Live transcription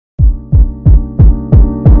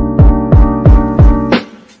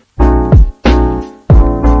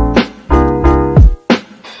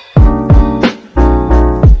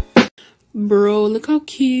look how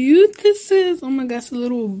cute this is. Oh my god, it's a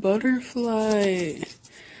little butterfly.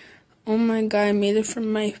 Oh my god, I made it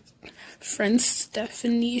from my friend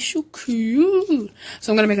Stephanie. It's so cute.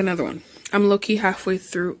 So I'm gonna make another one. I'm low-key halfway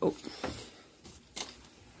through. Oh.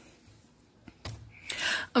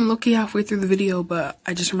 I'm low-key halfway through the video, but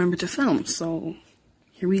I just remembered to film, so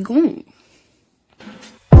here we go.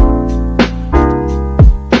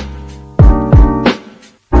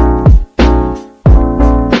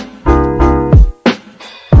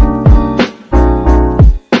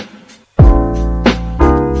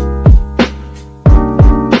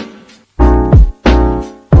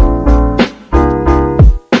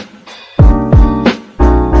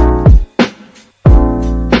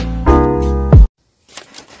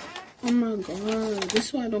 Oh my god, this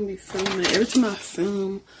is why I don't be filming. Every time I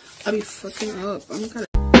film, I be fucking up. I'm gonna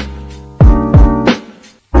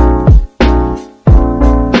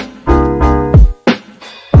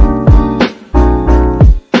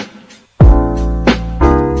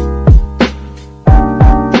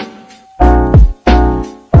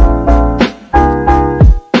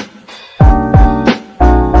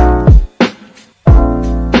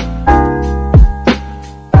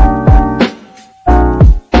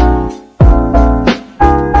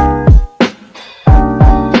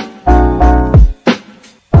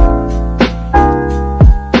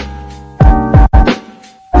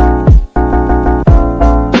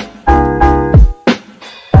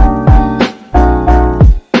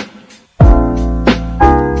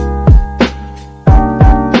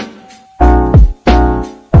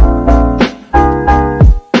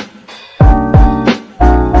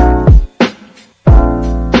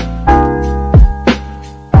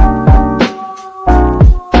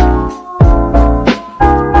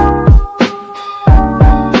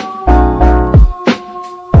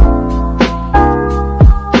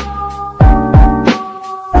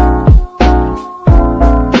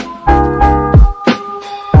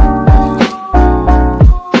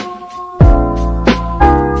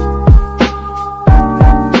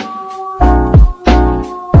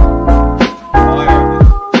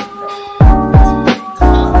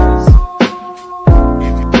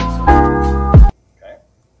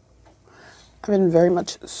I've been very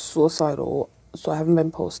much suicidal, so I haven't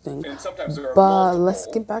been posting. But let's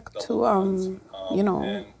get back to you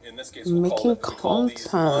know, making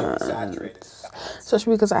content.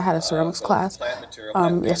 Especially because I had a ceramics class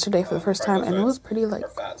yesterday for the first time, and it was pretty like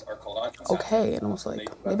okay, and I was like,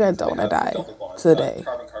 maybe I don't want to die today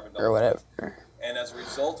or whatever. And as a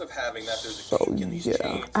result of having that, there's a so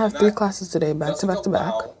yeah, I have 3 classes today, back to back to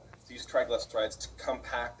back.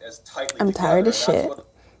 I'm tired as shit.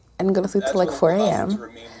 I'm gonna sleep till like 4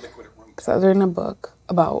 a.m. because I was reading a book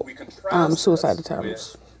about suicide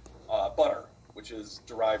attempts. Butter, which is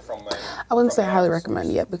derived from I wouldn't say I highly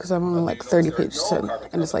recommend yet because I'm only like 30 pages in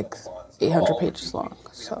and it's like 800 pages long.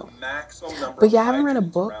 So, but yeah, I haven't read a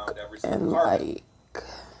book in like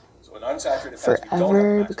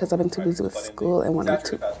forever because I've been too busy with school and wanting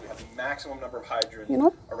to, you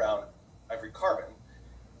know.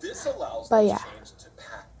 But yeah.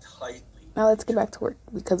 Now let's get back to work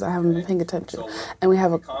because I haven't been paying attention. And we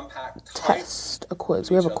have a test, a quiz.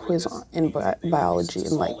 We have a quiz in biology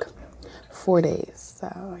in like 4 days. So,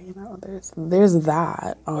 you know, there's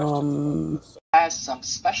that. Has some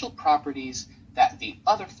special properties that the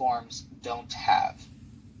other forms don't have.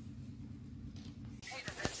 Paid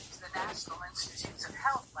a visit to the National Institutes of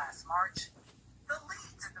Health last March. The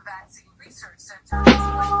leads at the Vaccine Research Center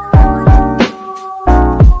explained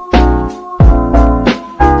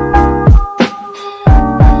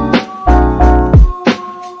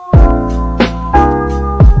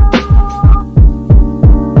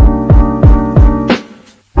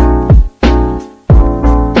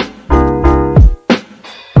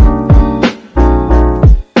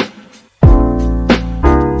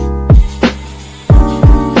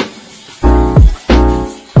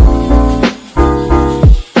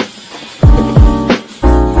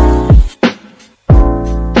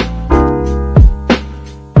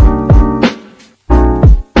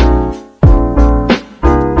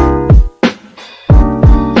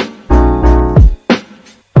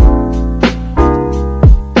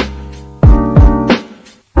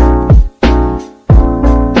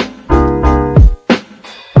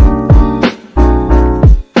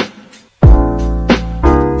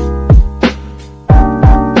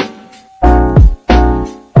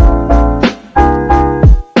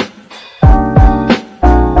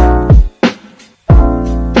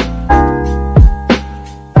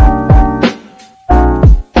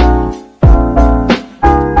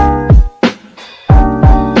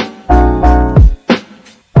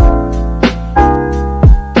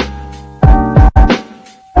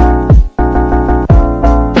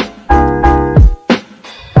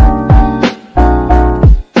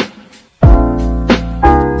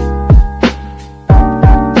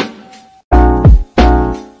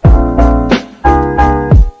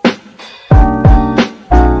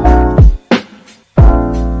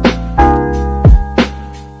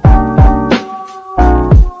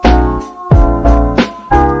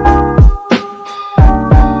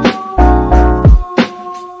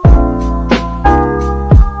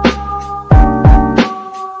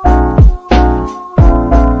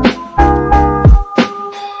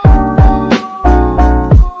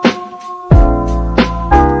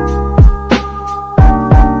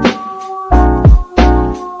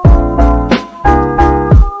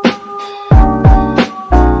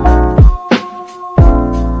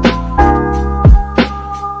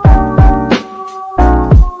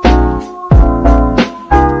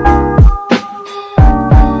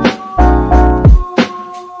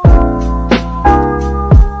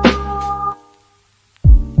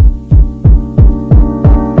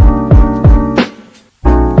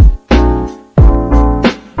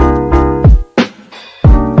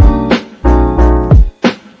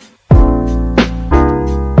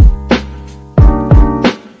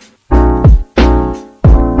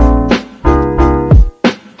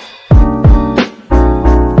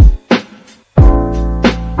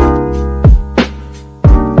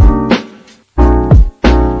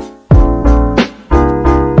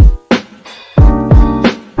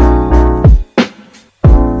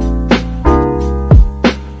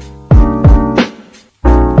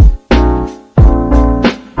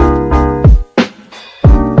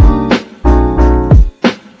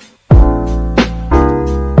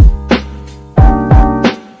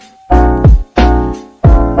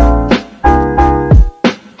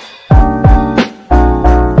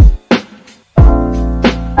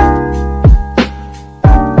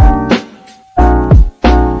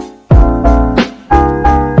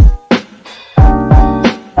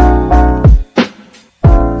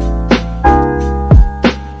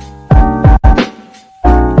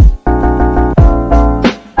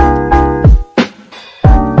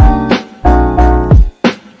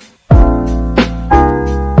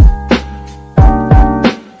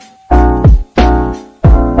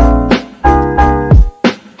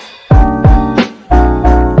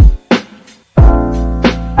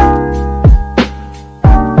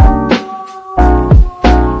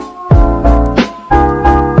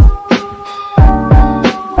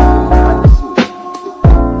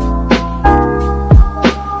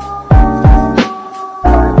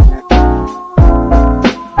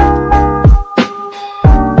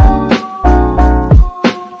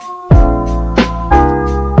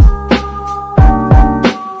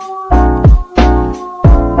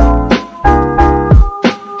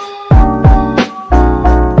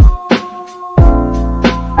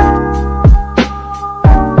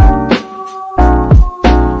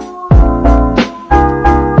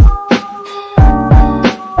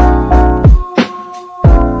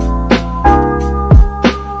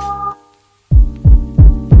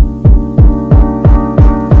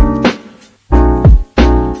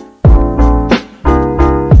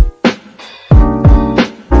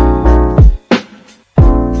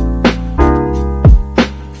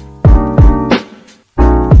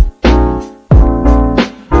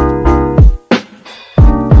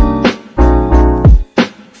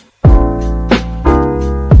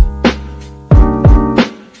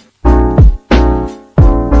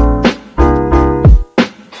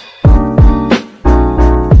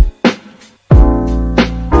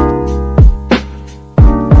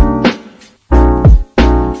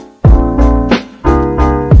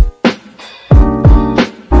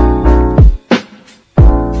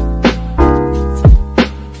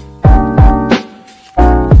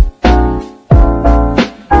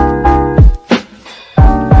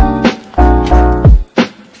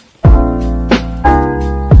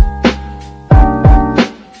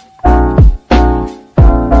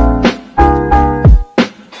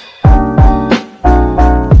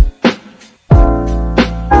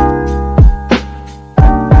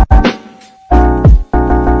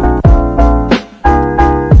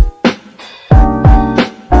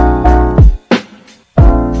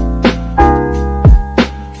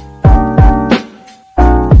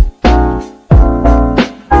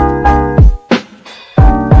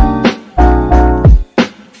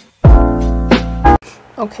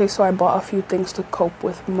Okay, so I bought a few things to cope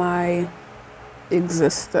with my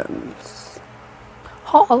existence.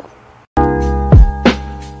 Haul.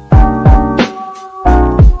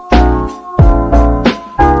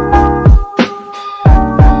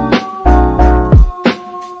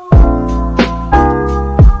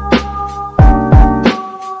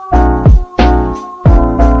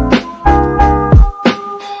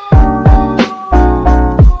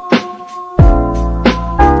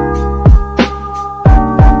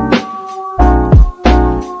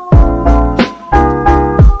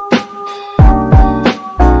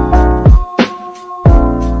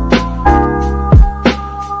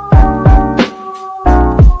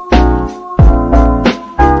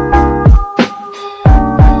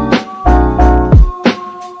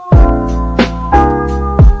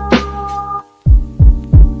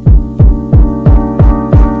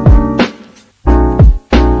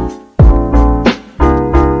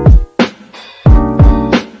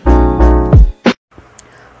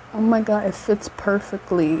 Oh my god, it fits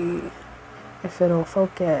perfectly. If it'll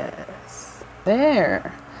focus.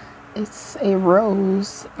 There. It's a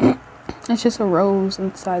rose. It's just a rose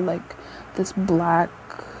inside like this black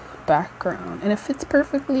background. And it fits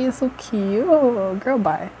perfectly. It's so cute. Oh, girl,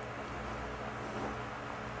 bye.